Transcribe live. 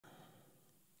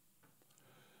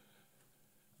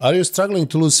Are you struggling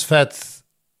to lose fat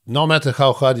no matter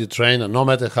how hard you train and no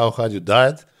matter how hard you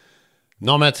diet?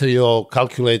 No matter you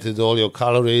calculated all your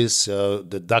calories,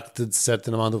 deducted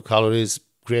certain amount of calories,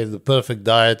 created the perfect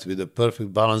diet with a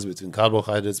perfect balance between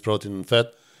carbohydrates, protein and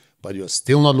fat, but you're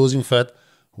still not losing fat?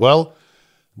 Well,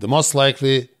 the most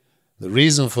likely, the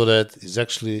reason for that is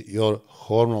actually your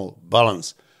hormonal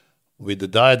balance. With the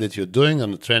diet that you're doing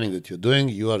and the training that you're doing,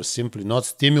 you are simply not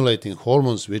stimulating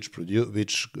hormones which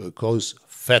cause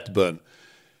fat burn.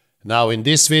 Now, in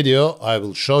this video, I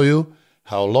will show you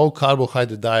how low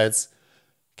carbohydrate diets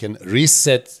can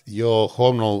reset your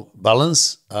hormonal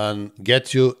balance and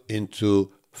get you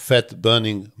into fat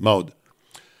burning mode.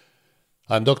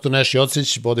 I'm Dr. Nash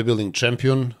Jocic, bodybuilding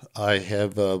champion. I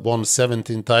have won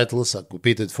 17 titles. I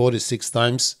competed 46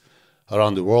 times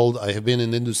around the world. I have been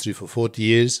in the industry for 40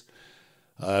 years.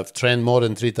 I've trained more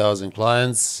than 3,000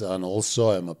 clients, and also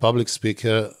I'm a public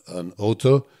speaker and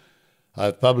author.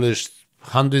 I've published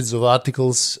hundreds of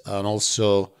articles and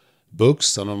also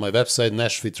books, and on my website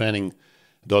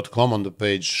nashfittraining.com on the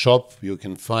page shop you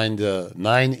can find 9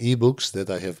 ebooks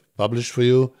that I have published for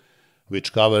you,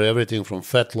 which cover everything from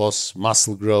fat loss,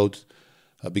 muscle growth,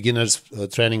 a beginner's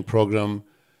training program,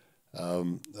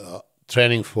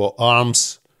 training for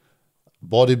arms,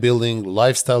 bodybuilding,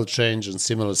 lifestyle change, and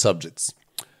similar subjects.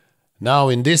 Now,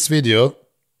 in this video,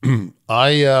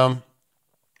 I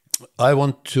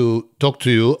want to talk to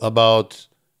you about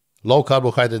low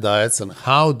carbohydrate diets and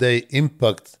how they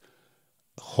impact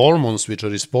hormones which are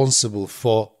responsible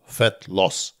for fat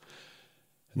loss.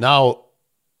 Now,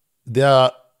 there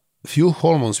are few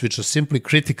hormones which are simply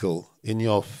critical in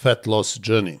your fat loss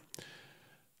journey.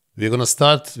 We're going to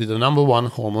start with the number one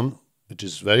hormone, which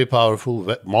is very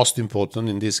powerful, most important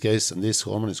in this case, and this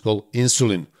hormone is called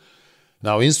insulin.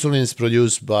 Now, insulin is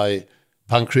produced by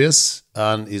pancreas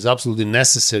and is absolutely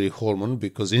necessary hormone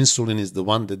because insulin is the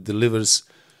one that delivers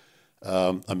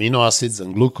amino acids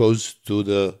and glucose to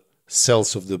the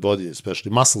cells of the body, especially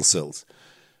muscle cells.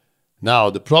 Now,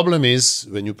 the problem is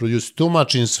when you produce too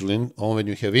much insulin or when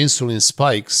you have insulin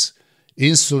spikes,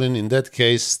 insulin in that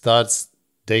case starts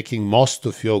taking most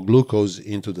of your glucose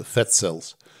into the fat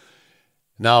cells.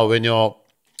 Now, when your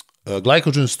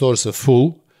glycogen stores are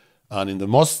full, and in the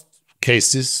most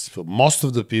cases, for most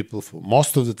of the people, for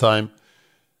most of the time,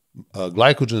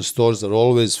 glycogen stores are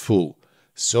always full.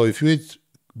 So if you eat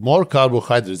more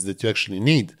carbohydrates that you actually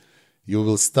need, you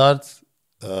will start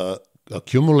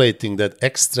accumulating that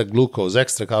extra glucose,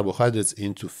 extra carbohydrates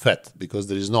into fat because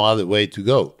there is no other way to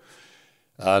go.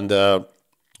 And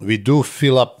we do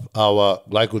fill up our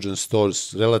glycogen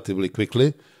stores relatively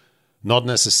quickly, not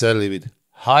necessarily with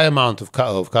high amount of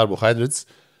carbohydrates,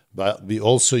 but we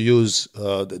also use,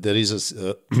 there is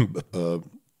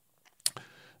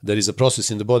a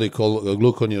process in the body called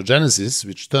gluconeogenesis,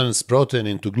 which turns protein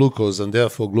into glucose and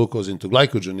therefore glucose into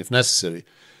glycogen if necessary.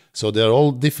 So there are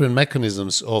all different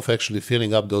mechanisms of actually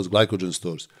filling up those glycogen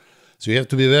stores. So you have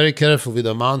to be very careful with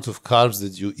the amount of carbs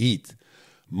that you eat.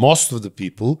 Most of the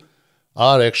people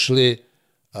are actually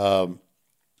going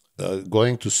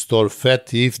to store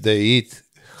fat if they eat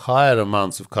higher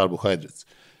amounts of carbohydrates.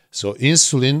 So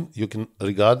insulin you can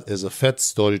regard as a fat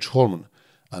storage hormone,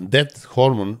 and that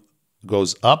hormone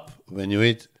goes up when you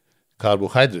eat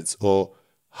carbohydrates or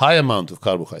high amount of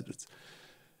carbohydrates.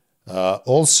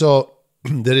 Also,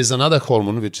 there is another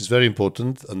hormone which is very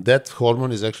important, and that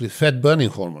hormone is actually fat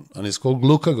burning hormone, and it's called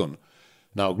glucagon.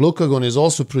 Now, glucagon is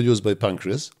also produced by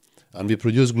pancreas, and we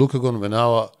produce glucagon when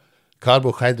our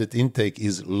carbohydrate intake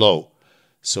is low.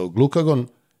 So glucagon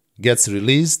gets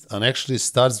released and actually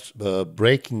starts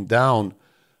breaking down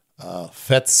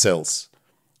fat cells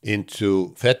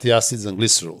into fatty acids and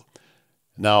glycerol.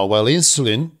 Now, while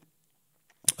insulin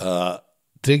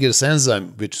triggers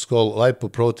enzyme which is called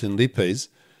lipoprotein lipase,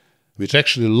 which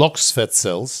actually locks fat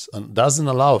cells and doesn't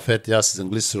allow fatty acids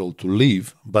and glycerol to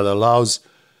leave, but allows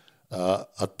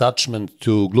attachment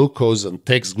to glucose and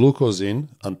takes glucose in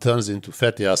and turns into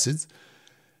fatty acids.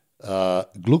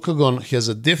 Glucagon has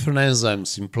a different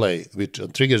enzymes in play, which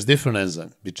triggers different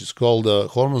enzyme, which is called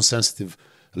hormone-sensitive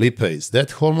lipase.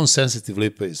 That hormone-sensitive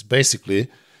lipase basically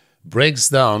breaks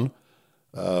down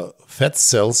fat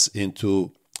cells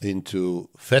into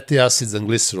fatty acids and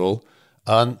glycerol,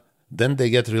 and then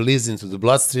they get released into the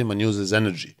bloodstream and used as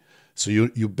energy. So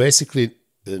you basically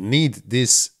need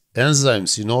these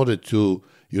enzymes in order to,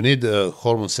 you need a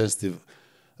hormone-sensitive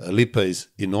lipase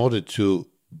in order to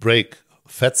break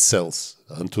fat cells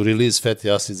and to release fatty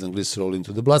acids and glycerol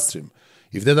into the bloodstream.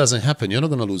 If that doesn't happen, you're not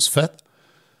going to lose fat.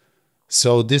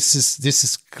 So this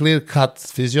is clear-cut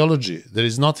physiology. There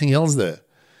is nothing else there.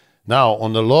 Now,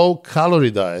 on a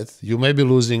low-calorie diet, you may be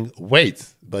losing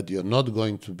weight, but you're not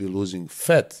going to be losing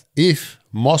fat if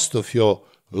most of your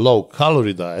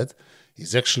low-calorie diet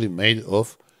is actually made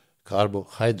of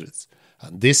carbohydrates.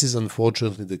 And this is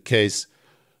unfortunately the case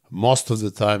most of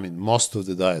the time in most of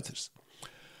the dieters.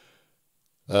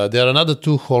 There are another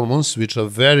two hormones which are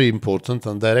very important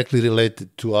and directly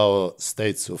related to our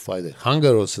states of either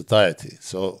hunger or satiety.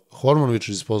 So, hormone which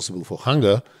is responsible for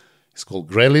hunger is called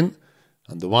ghrelin,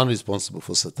 and the one responsible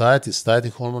for satiety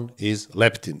hormone, is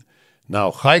leptin.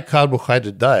 Now, high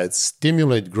carbohydrate diets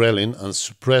stimulate ghrelin and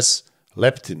suppress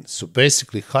leptin. So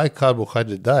basically, high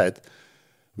carbohydrate diet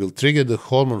will trigger the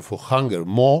hormone for hunger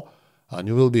more, and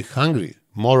you will be hungry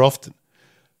more often.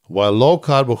 While low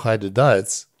carbohydrate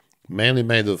diets, mainly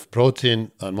made of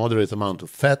protein and moderate amount of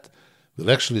fat, will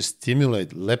actually stimulate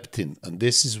leptin. And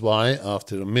this is why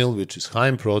after a meal which is high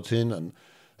in protein and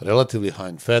relatively high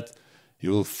in fat, you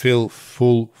will feel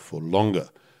full for longer.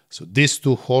 So these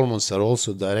two hormones are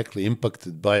also directly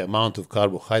impacted by amount of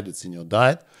carbohydrates in your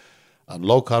diet. And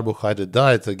low carbohydrate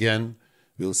diet, again,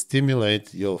 will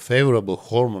stimulate your favorable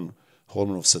hormone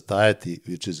of satiety,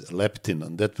 which is leptin,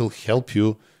 and that will help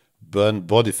you burn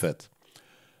body fat.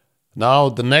 Now,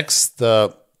 the next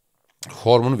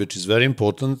hormone, which is very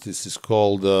important, this is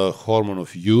called hormone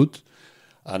of youth,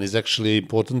 and is actually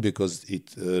important because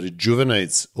it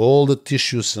rejuvenates all the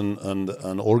tissues and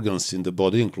organs in the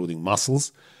body, including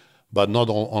muscles. But not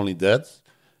only that,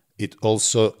 it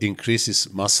also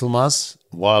increases muscle mass,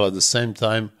 while at the same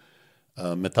time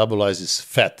metabolizes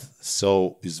fat.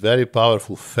 So it's very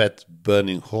powerful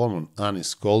fat-burning hormone, and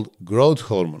it's called growth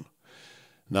hormone.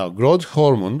 Now, growth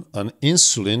hormone and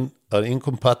insulin are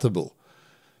incompatible.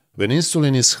 When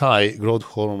insulin is high, growth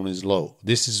hormone is low.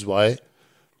 This is why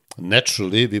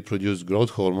naturally we produce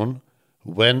growth hormone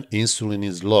when insulin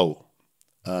is low,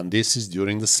 and this is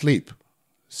during the sleep.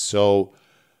 So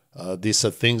these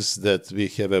are things that we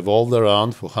have evolved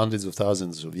around for hundreds of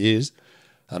thousands of years,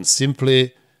 and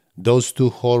simply those two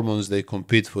hormones, they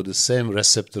compete for the same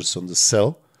receptors on the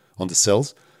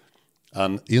cells,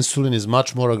 and insulin is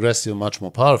much more aggressive, much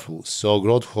more powerful. So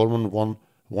growth hormone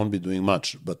won't be doing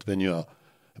much. But when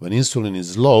insulin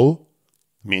is low,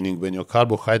 meaning when your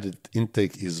carbohydrate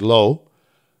intake is low,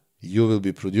 you will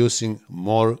be producing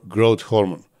more growth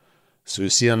hormone. So you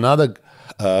see another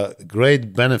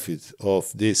great benefit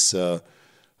of this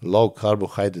low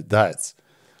carbohydrate diets.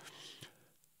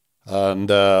 And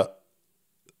the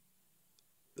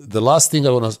last thing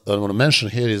I want to mention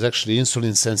here is actually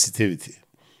insulin sensitivity.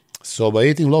 So by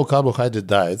eating low carbohydrate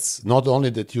diets, not only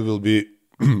that you will be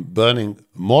burning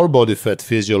more body fat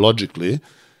physiologically,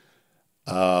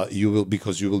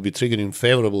 because you will be triggering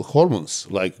favorable hormones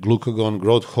like glucagon,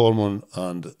 growth hormone,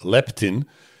 and leptin,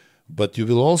 but you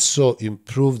will also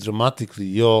improve dramatically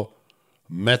your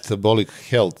metabolic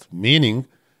health, meaning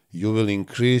you will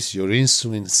increase your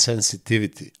insulin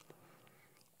sensitivity.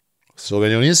 So when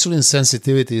your insulin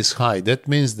sensitivity is high, that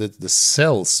means that the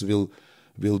cells will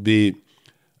be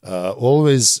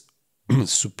always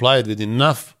supplied with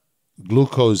enough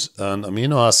glucose and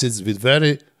amino acids with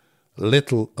very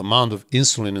little amount of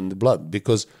insulin in the blood,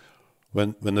 because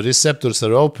when the receptors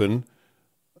are open,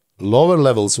 lower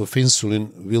levels of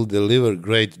insulin will deliver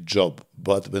great job.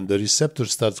 But when the receptor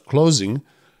starts closing,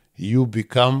 you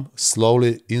become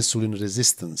slowly insulin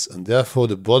resistant, and therefore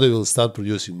the body will start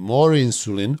producing more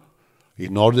insulin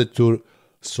in order to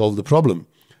solve the problem,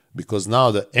 because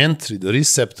now the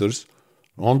receptors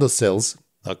on the cells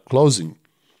are closing,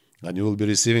 and you will be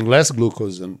receiving less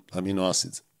glucose and amino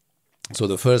acids. So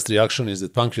the first reaction is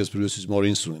that pancreas produces more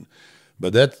insulin,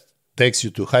 but that takes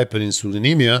you to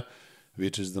hyperinsulinemia,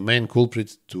 which is the main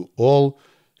culprit to all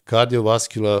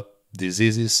cardiovascular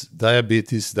diseases,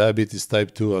 diabetes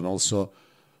type 2, and also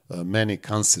many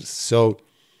cancers. So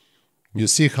you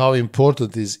see how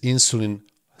important is insulin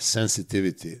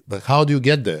sensitivity. But how do you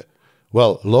get there?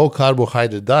 Well, low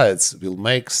carbohydrate diets will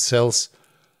make cells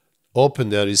open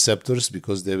their receptors,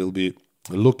 because they will be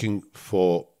looking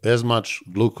for as much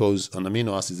glucose and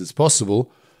amino acids as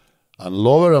possible, and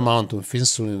lower amount of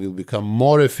insulin will become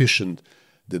more efficient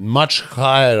than much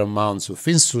higher amounts of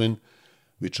insulin,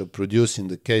 which are produced in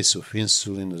the case of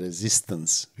insulin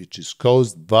resistance, which is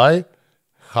caused by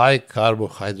high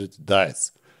carbohydrate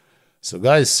diets. So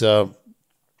guys,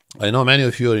 I know many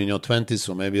of you are in your 20s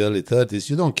or maybe early 30s.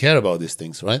 You don't care about these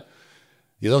things, right?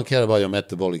 You don't care about your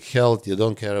metabolic health. You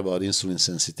don't care about insulin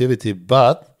sensitivity,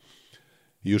 but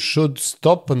you should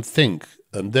stop and think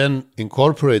and then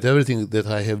incorporate everything that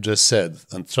I have just said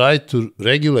and try to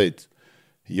regulate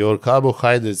your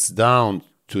carbohydrates down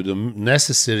to the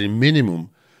necessary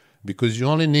minimum because you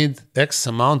only need X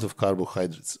amount of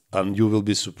carbohydrates, and you will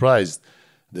be surprised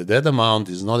that that amount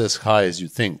is not as high as you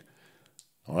think.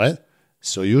 All right?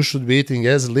 So you should be eating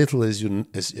as little as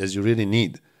you really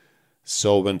need.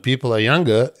 So when people are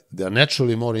younger, they are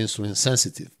naturally more insulin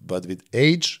sensitive. But with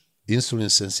age,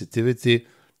 insulin sensitivity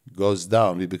goes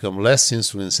down. We become less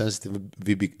insulin sensitive.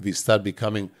 We start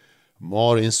becoming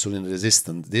more insulin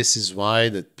resistant. This is why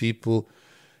that people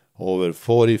over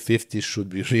 40, 50 should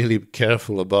be really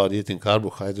careful about eating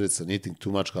carbohydrates and eating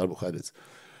too much carbohydrates.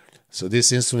 So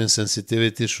this insulin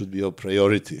sensitivity should be a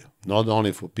priority, not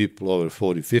only for people over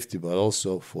 40, 50, but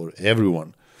also for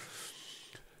everyone.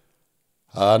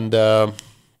 And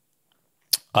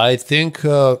I think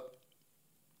there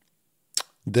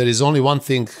is only one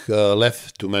thing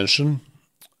left to mention,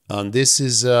 and this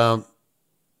is a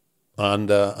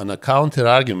counter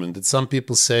argument that some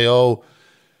people say, oh,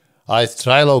 I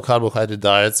try low carbohydrate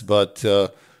diets, but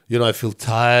I feel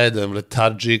tired, I'm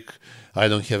lethargic, I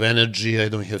don't have energy, I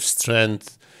don't have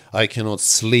strength, I cannot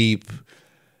sleep.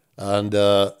 And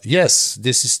yes,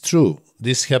 this is true.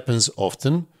 This happens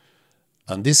often.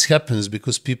 And this happens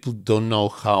because people don't know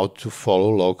how to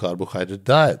follow low carbohydrate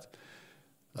diet.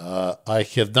 I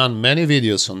have done many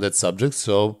videos on that subject,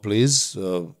 so please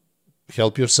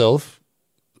help yourself,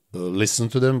 listen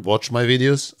to them, watch my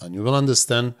videos, and you will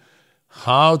understand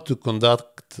how to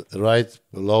conduct right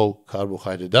low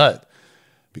carbohydrate diet.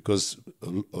 Because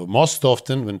most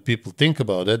often when people think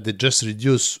about it, they just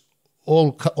reduce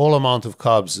all amount of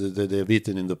carbs that they've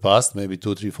eaten in the past, maybe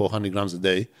 200, 300, 400 grams a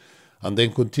day, and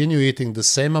then continue eating the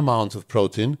same amount of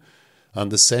protein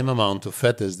and the same amount of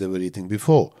fat as they were eating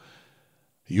before.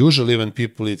 Usually when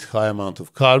people eat high amount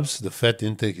of carbs, the fat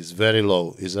intake is very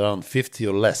low, is around 50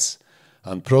 or less.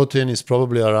 And protein is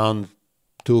probably around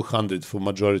 200 for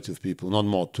majority of people, not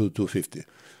more, 250.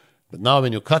 But now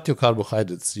when you cut your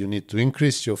carbohydrates, you need to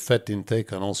increase your fat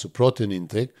intake and also protein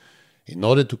intake in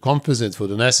order to compensate for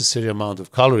the necessary amount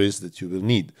of calories that you will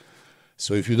need.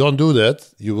 So if you don't do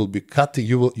that, you will be cutting,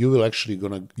 you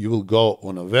will go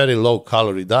on a very low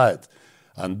calorie diet.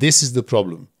 And this is the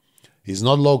problem. It's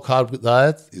not low carb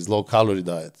diet, it's low calorie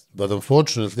diet. But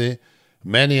unfortunately,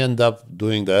 many end up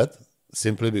doing that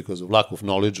simply because of lack of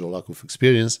knowledge or lack of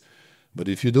experience. But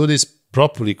if you do this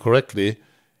properly, correctly,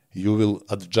 you will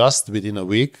adjust within a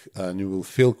week and you will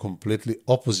feel completely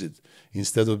opposite.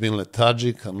 Instead of being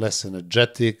lethargic and less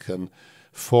energetic and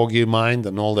foggy mind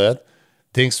and all that,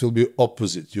 things will be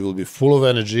opposite. You will be full of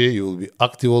energy, you will be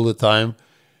active all the time,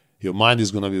 your mind is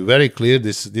going to be very clear.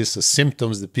 These are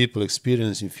symptoms that people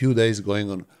experience in few days going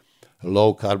on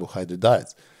low carbohydrate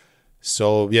diets.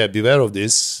 So yeah, beware of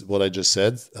this, what I just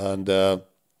said, and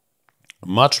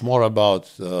much more about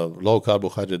low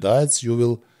carbohydrate diets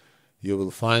you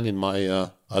will find in my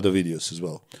other videos as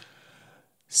well.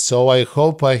 So I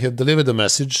hope I have delivered the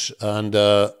message, and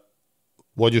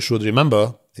what you should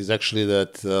remember is actually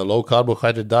that low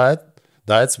carbohydrate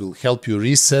diets will help you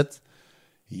reset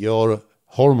your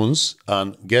hormones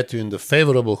and get you in the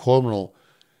favorable hormonal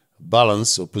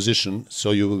balance or position,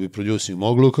 so you will be producing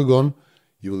more glucagon,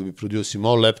 you will be producing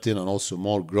more leptin and also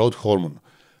more growth hormone.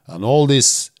 And all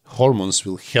these hormones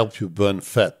will help you burn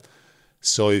fat.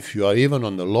 So if you are even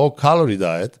on the low-calorie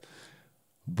diet,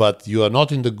 but you are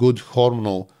not in the good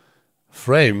hormonal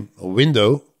frame or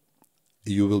window,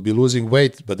 you will be losing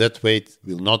weight, but that weight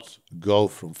will not go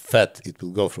from fat, it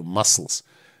will go from muscles.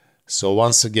 So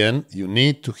once again, you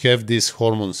need to have these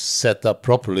hormones set up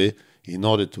properly in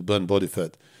order to burn body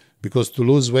fat. Because to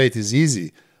lose weight is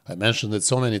easy. I mentioned it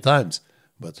so many times.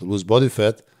 But to lose body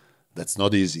fat, that's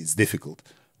not easy, it's difficult.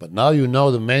 But now you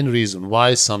know the main reason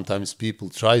why sometimes people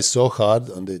try so hard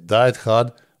and they diet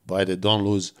hard, but they don't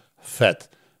lose fat.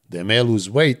 They may lose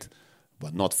weight,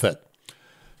 but not fat.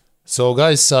 So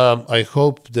guys, I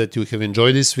hope that you have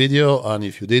enjoyed this video, and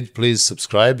if you did, please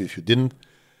subscribe if you didn't.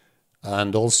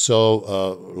 And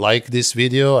also like this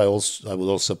video. I would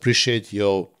also appreciate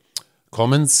your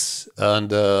comments.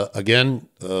 And again,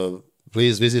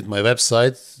 please visit my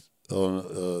website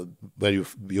where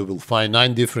you will find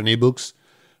 9 different ebooks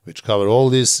which cover all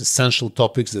these essential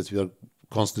topics that we are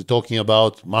constantly talking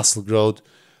about: muscle growth,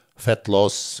 fat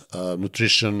loss,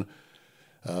 nutrition,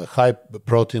 high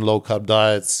protein, low carb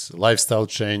diets, lifestyle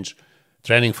change,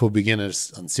 training for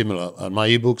beginners, and similar. And my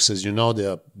ebooks, as you know, they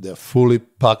are fully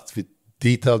packed with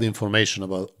detailed information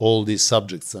about all these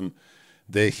subjects, and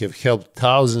they have helped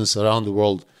thousands around the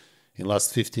world in the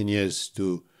last 15 years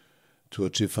to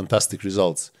achieve fantastic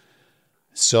results.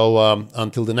 So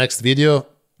until the next video,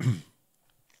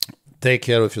 take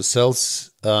care of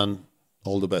yourselves and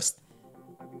all the best.